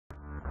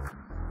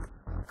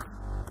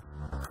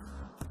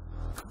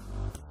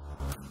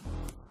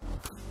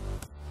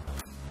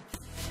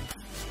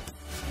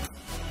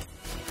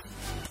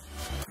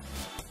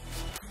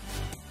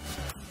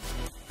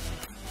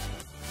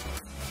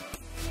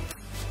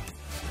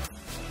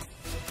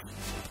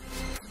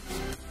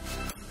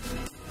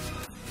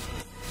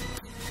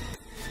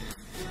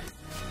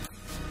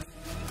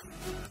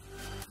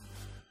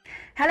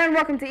Hello and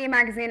welcome to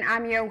E-Magazine.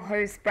 I'm your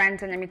host,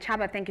 Brent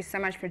Nyamichaba. Thank you so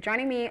much for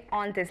joining me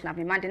on this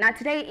lovely Monday. Now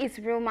today is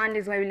Real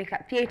Mondays, where we look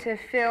at theatre,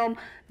 film,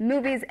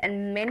 movies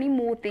and many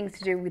more things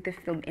to do with the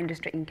film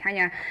industry in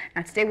Kenya.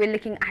 Now today we're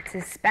looking at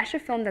a special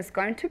film that's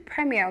going to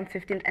premiere on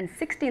 15th and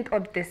 16th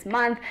of this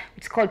month,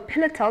 which is called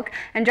Pillow Talk.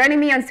 And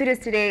joining me on studios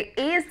today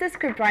is the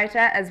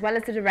scriptwriter as well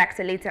as the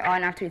director later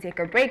on after we take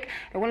a break.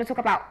 We want to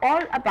talk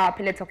all about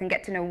Pillow Talk and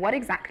get to know what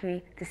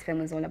exactly this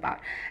film is all about.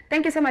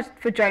 Thank you so much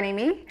for joining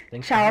me.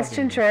 Thanks Charles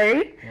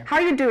Chinchori. Yeah. How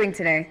are you doing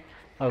today?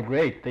 Oh,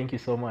 great. Thank you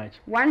so much.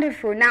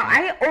 Wonderful. Now,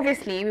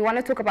 we want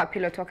to talk about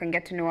Pillow Talk and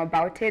get to know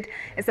about it.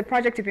 It's a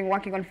project you've been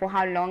working on for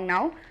how long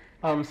now?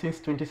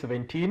 Since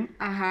 2017.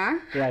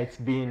 Yeah, it's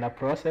been a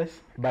process.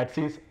 But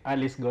since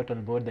Alice got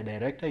on board the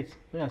director, it's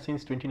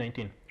since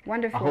 2019.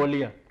 Wonderful. A whole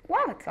year.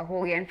 Wow, it's a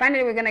whole year. And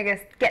finally, we're going to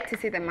get to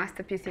see the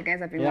masterpiece you guys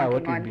have been working on. Yeah,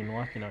 what we've been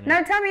working on.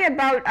 Now, tell me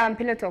about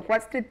Pillow Talk.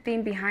 What's the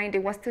theme behind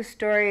it? What's the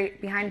story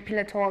behind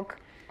Pillow Talk?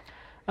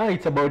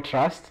 It's about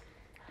trust.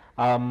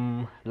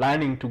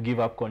 Learning to give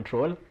up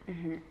control,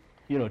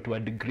 to a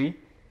degree.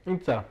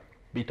 It's a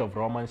bit of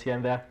romance here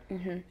and there,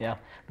 yeah,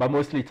 but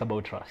mostly it's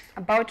about trust.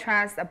 About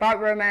trust,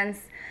 about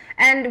romance.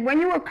 And when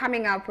you were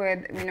coming up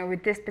with,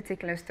 with this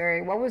particular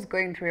story, what was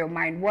going through your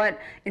mind? What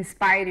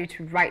inspired you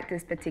to write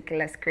this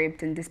particular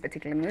script and this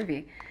particular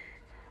movie?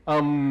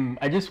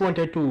 I just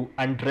wanted to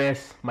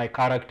address my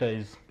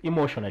characters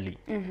emotionally,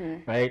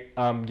 right?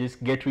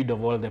 Just get rid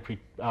of all the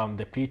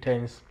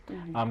pretense,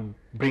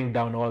 bring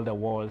down all the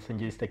walls and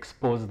just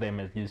expose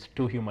them as just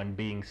two human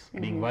beings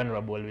being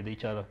vulnerable with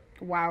each other.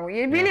 Wow,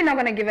 you're really not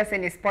going to give us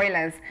any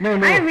spoilers. No.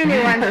 I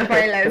really want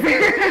spoilers. No,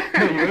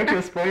 you want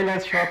your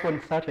spoilers shop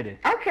on Saturday.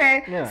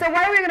 Okay, so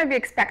what are we going to be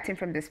expecting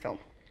from this film?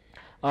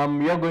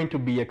 You're going to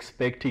be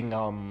expecting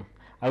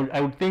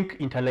I would think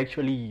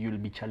intellectually you'll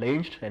be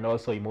challenged and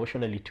also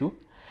emotionally too.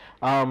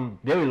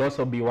 There will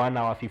also be 1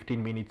 hour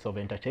 15 minutes of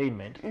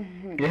entertainment.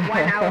 1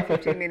 hour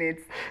 15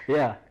 minutes.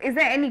 Yeah. Is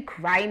there any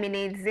crime in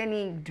it? Is there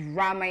any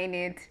drama in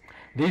it?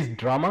 There's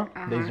drama.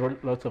 There's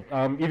lots of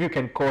if you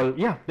can call,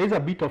 there's a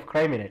bit of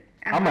crime in it.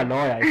 I'm a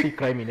lawyer. I see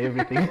crime in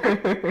everything.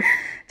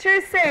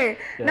 True say.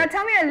 Yeah. Now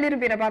tell me a little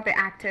bit about the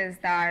actors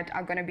that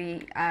are going to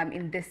be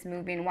in this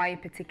movie and why you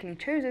particularly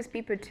chose those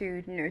people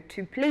to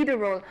to play the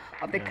role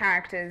of the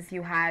characters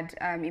you had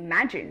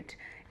imagined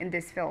in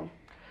this film.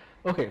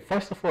 Okay,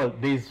 first of all,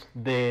 it's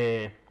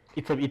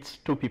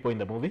two people in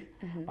the movie.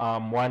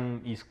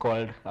 One is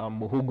called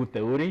Muhugu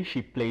Theuri.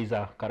 She plays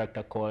a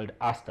character called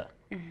Asta.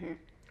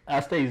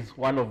 Asta is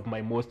one of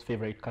my most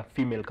favorite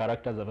female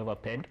characters I've ever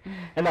penned,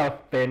 and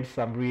I've penned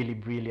some really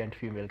brilliant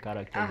female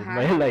characters in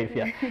my life.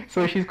 Yeah,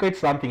 so she's quite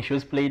something. She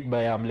was played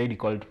by a lady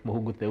called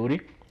Muhugu Theuri.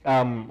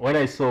 When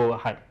I saw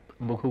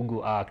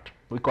Muhugu act,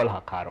 we call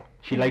her Karo.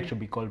 She likes to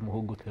be called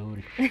Muhugu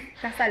Theuri.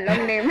 That's a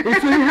long name.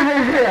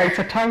 It's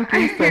a tongue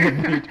twister a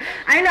bit.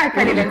 I know I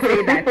can't even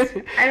say that.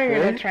 I don't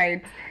even try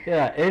it.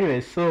 Yeah,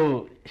 anyway,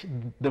 so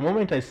the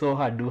moment I saw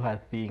her do her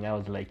thing, I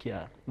was like,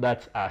 yeah,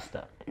 that's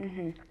Asta.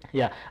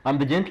 Yeah,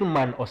 the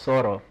gentleman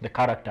Osoro, the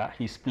character,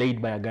 he's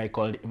played by a guy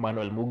called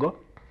Emmanuel Mugo.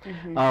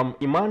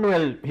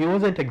 Emmanuel, he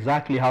wasn't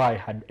exactly how I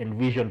had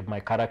envisioned my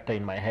character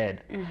in my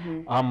head,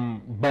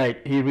 but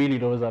he really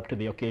rose up to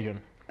the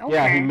occasion. Okay.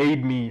 Yeah, he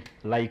made me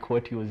like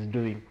what he was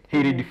doing.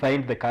 He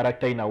redefined the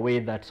character in a way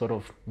that sort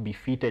of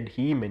befitted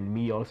him and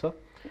me also.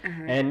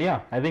 And yeah,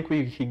 I think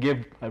he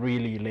gave a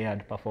really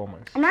layered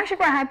performance. I'm actually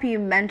quite happy you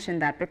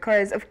mentioned that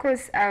because, of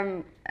course,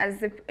 as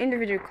the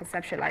individual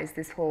conceptualized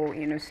this whole,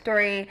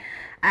 story,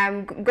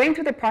 going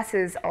through the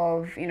process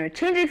of,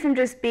 changing from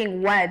just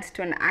being words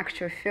to an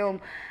actual film,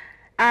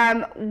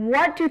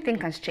 what do you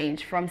think has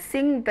changed from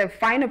seeing the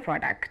final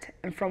product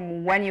and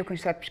from when you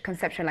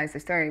conceptualize the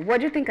story?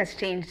 What do you think has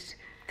changed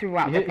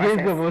throughout the process?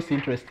 Here's the most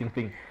interesting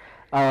thing.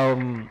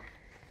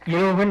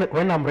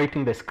 When I'm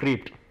writing the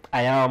script,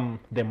 I am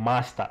the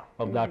master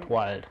of that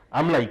world.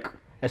 I'm like,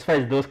 as far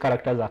as those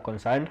characters are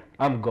concerned,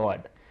 I'm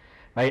God.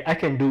 Right? I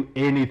can do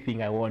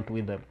anything I want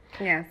with them.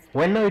 Yes.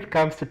 When now it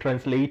comes to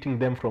translating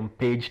them from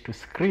page to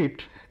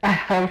script, I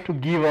have to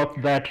give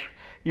up that,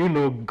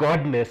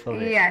 godness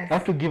of it. Yes. I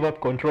have to give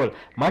up control.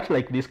 Much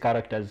like these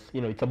characters,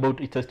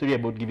 it's a story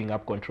about giving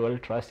up control,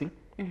 trusting.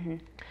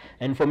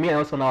 And for me, I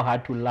also now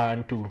had to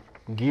learn to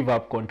give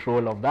up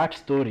control of that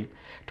story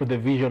to the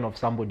vision of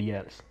somebody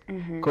else.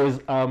 Because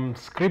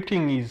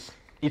scripting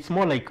it's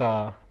more like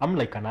I'm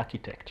like an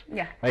architect.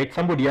 Yeah. Right?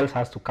 Somebody else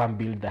has to come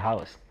build the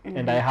house.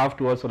 And I have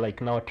to also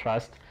now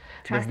trust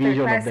the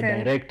vision of the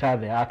director,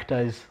 the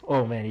actors.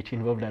 Oh man, it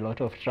involved a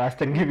lot of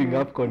trust and giving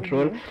up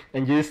control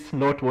and just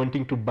not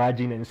wanting to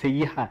barge in and say,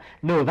 yeah,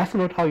 no, that's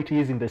not how it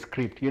is in the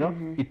script.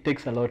 It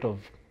takes a lot of,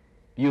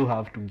 you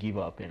have to give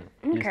up and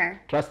just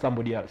trust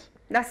somebody else.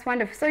 That's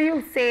wonderful. So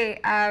you'll say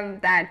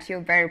that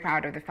you're very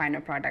proud of the final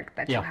product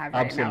that you have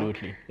right now.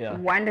 Absolutely. Yeah.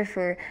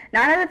 Wonderful.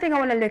 Now, another thing I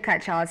want to look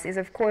at, Charles, is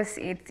of course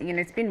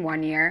it's been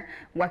 1 year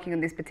working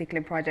on this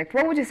particular project.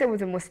 What would you say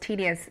was the most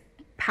tedious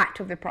part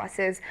of the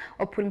process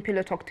of putting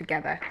Pillow Talk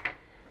together?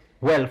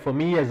 Well, for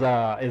me as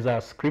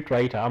a script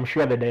writer, I'm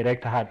sure the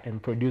director had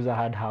and producer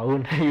had her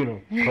own,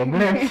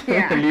 problems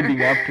Yeah.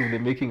 leading up to the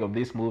making of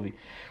this movie.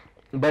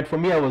 But for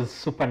me, I was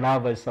super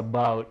nervous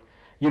about,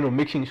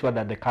 making sure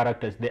that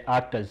the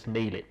actors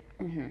nail it.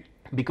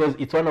 Because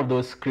it's one of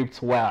those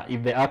scripts where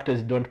if the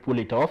actors don't pull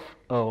it off,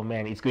 oh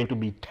man, it's going to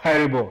be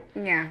terrible.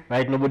 Yeah.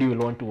 Right? Nobody will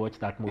want to watch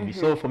that movie.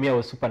 So for me, I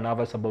was super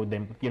nervous about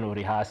them,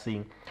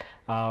 rehearsing.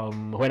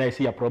 When I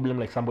see a problem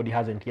like somebody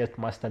hasn't yet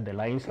mastered the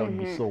lines, I would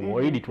be so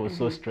worried. It was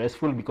so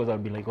stressful because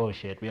I'd be like, oh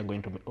shit, we are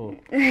going to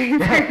oops,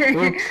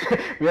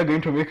 we are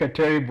going to make a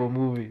terrible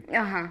movie.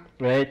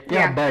 Right?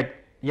 Yeah. But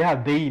yeah,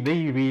 they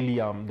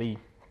really They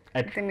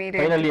made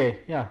finally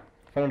it.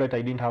 found out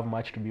I didn't have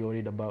much to be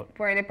worried about.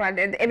 Worried about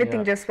it.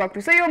 Everything just worked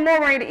through. So you're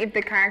more worried if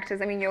the characters,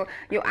 I mean, your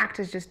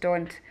actors just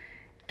don't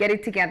get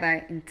it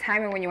together in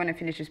time and when you want to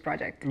finish this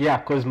project. Yeah,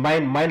 because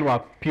mine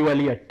were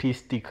purely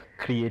artistic,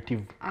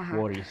 creative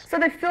worries. So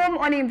the film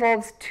only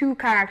involves 2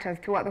 characters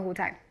throughout the whole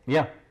time.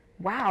 Yeah.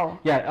 Wow.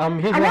 Yeah.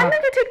 And why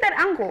did you take that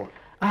angle?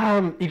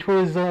 It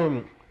was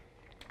I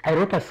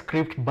wrote a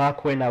script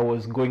back when I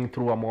was going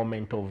through a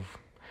moment of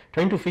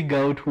trying to figure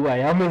out who I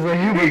am as a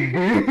human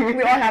being.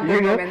 We all have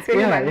those moments.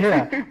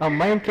 Yeah.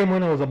 Mine came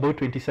when I was about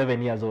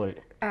 27 years old.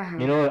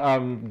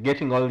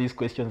 Getting all these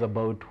questions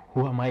about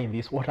who am I in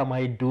this, what am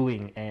I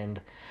doing,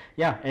 and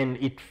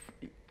you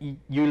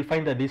will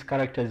find that these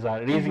characters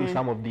are raising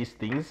some of these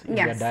things in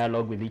their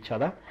dialogue with each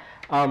other.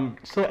 And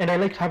I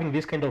like having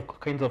these kinds of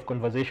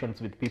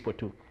conversations with people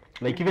too.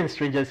 Like even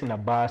strangers in a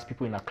bus,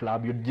 people in a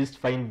club, you'd just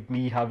find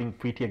me having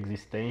pretty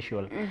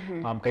existential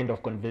kind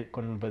of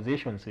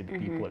conversations with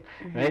people,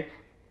 right?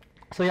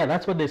 So yeah,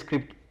 that's what the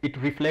script, it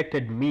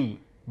reflected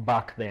me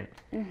back then.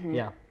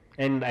 Yeah,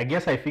 and I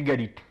guess I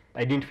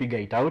didn't figure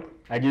it out.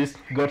 I just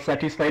got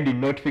satisfied in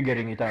not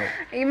figuring it out.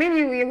 You mean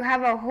you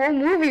have a whole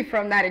movie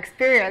from that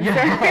experience?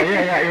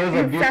 Yeah. It was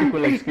a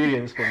beautiful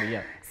experience for me.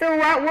 Yeah. So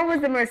what was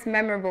the most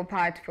memorable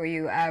part for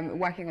you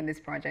working on this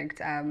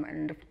project?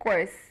 And of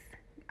course,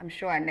 I'm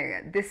sure I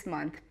know this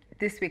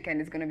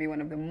weekend is going to be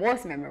one of the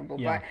most memorable.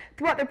 Yeah. But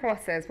throughout the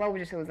process, what would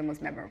you say was the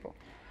most memorable?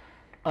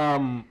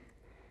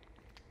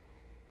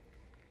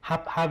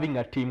 Having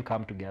a team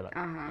come together.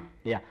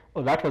 Yeah.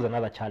 Oh, that was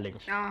another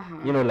challenge.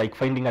 Like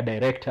finding a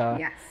director.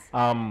 Yes.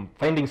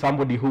 Finding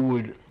somebody who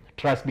would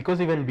trust, because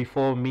even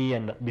before me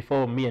and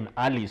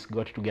Alice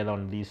got together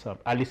on this,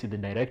 Alice is the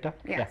director.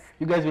 Yes. Yeah.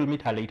 You guys will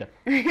meet her later.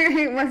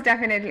 Most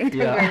definitely. Don't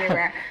go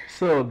anywhere.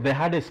 So the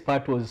hardest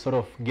part was sort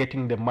of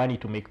getting the money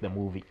to make the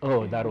movie.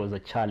 Oh, that was a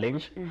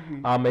challenge.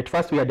 At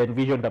first we had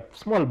envisioned a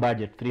small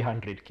budget,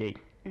 300K.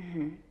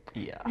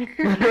 Yeah.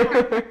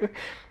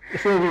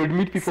 So we would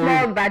meet people.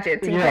 Small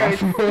budget.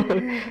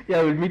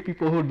 We'd meet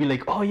people who would be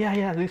like, oh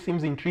yeah, this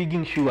seems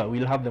intriguing. Sure,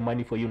 we'll have the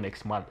money for you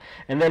next month.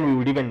 And then we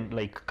would even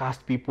like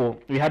cast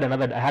people. I had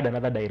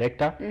another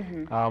director.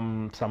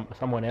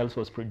 Someone else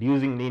was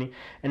producing Nini,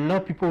 and now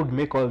people would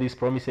make all these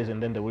promises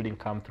and then they wouldn't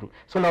come through.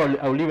 So now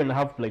I will even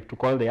have like to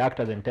call the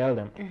actors and tell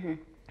them,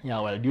 yeah,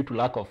 well, due to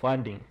lack of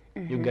funding,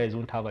 you guys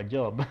won't have a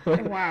job.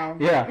 Wow.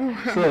 Yeah.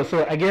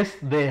 So I guess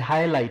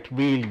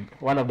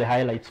one of the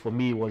highlights for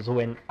me was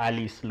when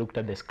Alice looked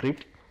at the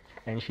script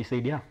and she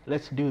said, yeah,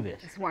 let's do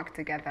this. Let's work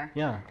together.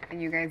 Yeah.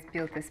 And you guys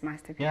built this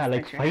masterpiece. Yeah,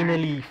 like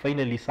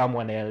finally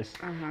someone else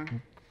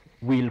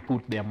will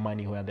put their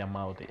money where their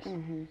mouth is.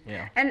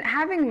 Yeah. And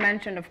having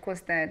mentioned, of course,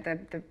 the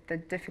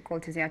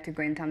difficulties you have to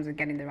go in terms of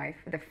getting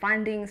the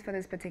fundings for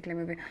this particular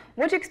movie,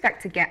 what do you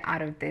expect to get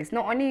out of this?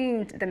 Not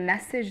only the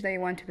message that you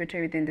want to portray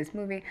within this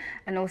movie,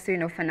 and also,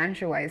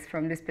 financial-wise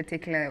from this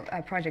particular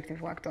project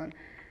you've worked on.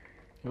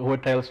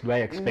 What else do I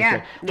expect?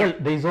 Yeah. Well,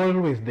 there's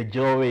always the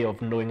joy of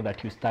knowing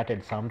that you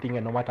started something,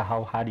 and no matter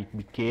how hard it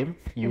became,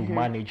 you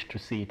managed to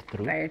see it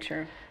through. Very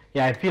true.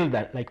 Yeah, I feel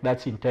that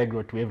that's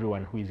integral to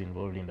everyone who is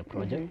involved in the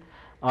project.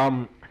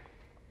 The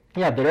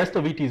rest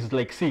of it is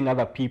like seeing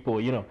other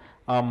people,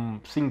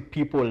 seeing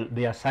people,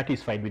 they are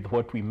satisfied with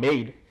what we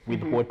made,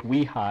 with what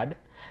we had,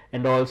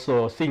 and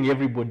also seeing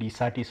everybody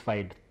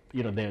satisfied,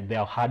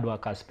 their hard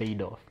work has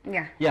paid off.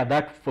 Yeah,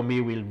 that for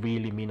me will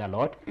really mean a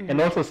lot. And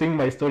also seeing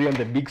my story on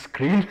the big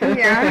screen. Don't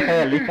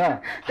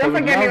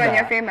forget me when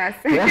you're famous.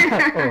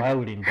 Oh, I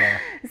would enjoy.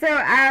 So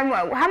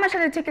how much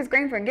are the tickets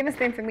going for? Give us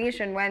the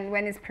information.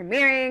 When it's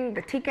premiering,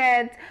 the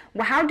tickets.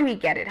 Well, how do we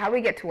get it? How do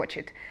we get to watch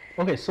it?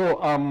 Okay, so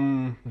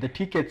the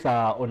tickets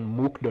are on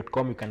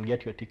mook.com. You can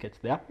get your tickets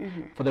there.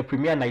 For the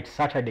premiere night,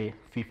 Saturday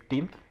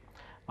 15th,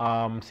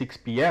 6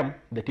 p.m.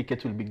 the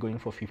tickets will be going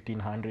for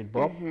 1,500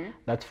 bob.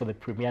 That's for the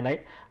premiere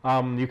night.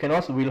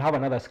 We'll have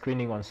another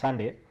screening on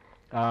Sunday.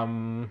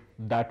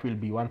 That will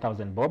be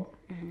 1,000 bob.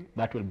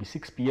 That will be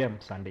 6 p.m.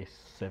 Sunday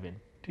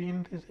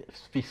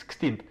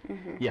 16th.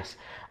 Yes.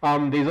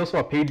 There's also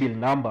a pay bill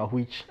number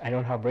which I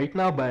don't have right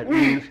now, but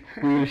we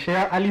will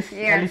share. Alice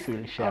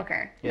will share.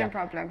 Okay, no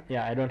problem.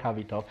 Yeah, I don't have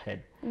it off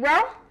head.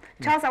 Well,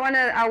 Charles, I want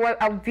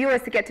our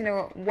viewers to get to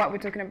know what we're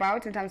talking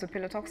about in terms of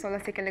Pillow Talk. So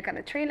let's take a look at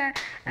the trailer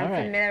and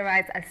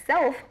familiarize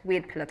ourselves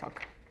with Pillow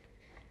Talk.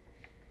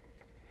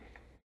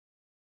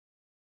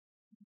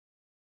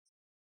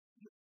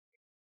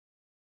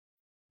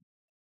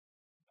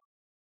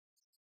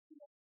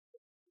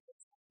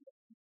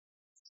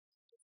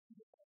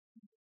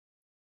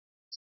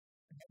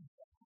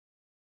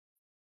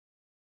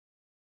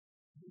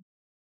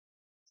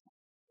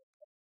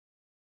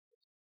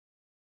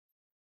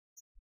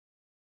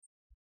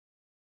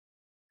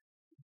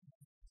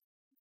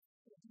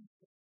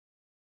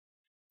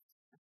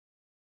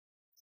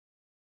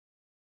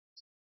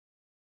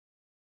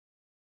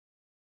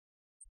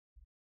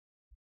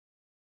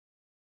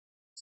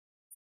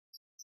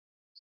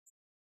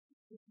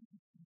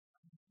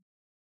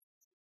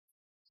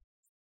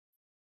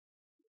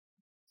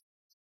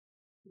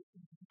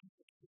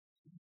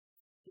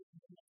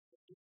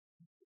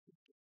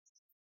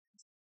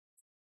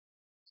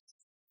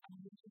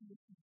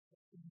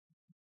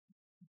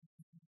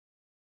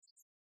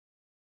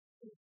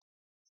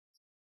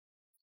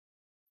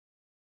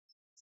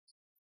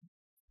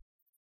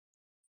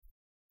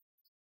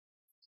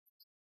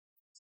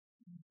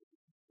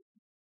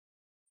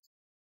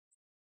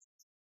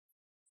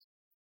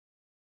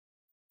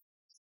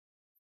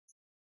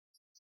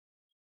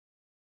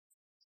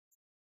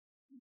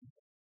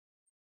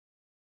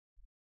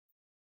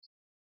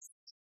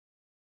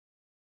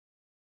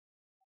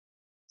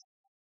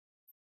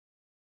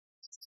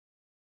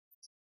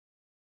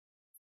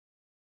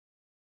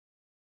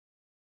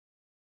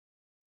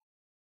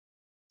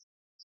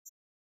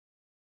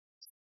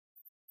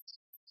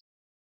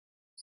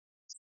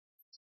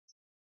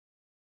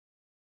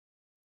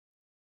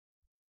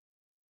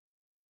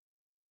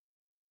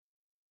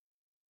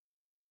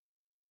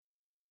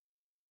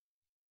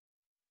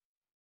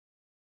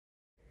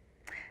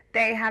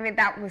 There you have it.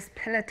 That was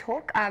Pillar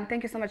Talk.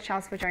 Thank you so much,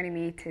 Charles, for joining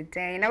me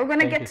today. Now we're going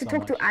to get to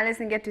talk to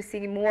Alice and get to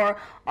see more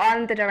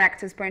on the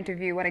director's point of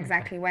view, what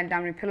exactly went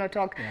down with Pillar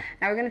Talk.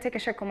 Now we're going to take a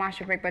short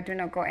commercial break, but do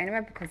not go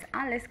anywhere because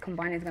Alice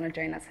Combine is going to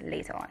join us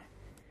later on.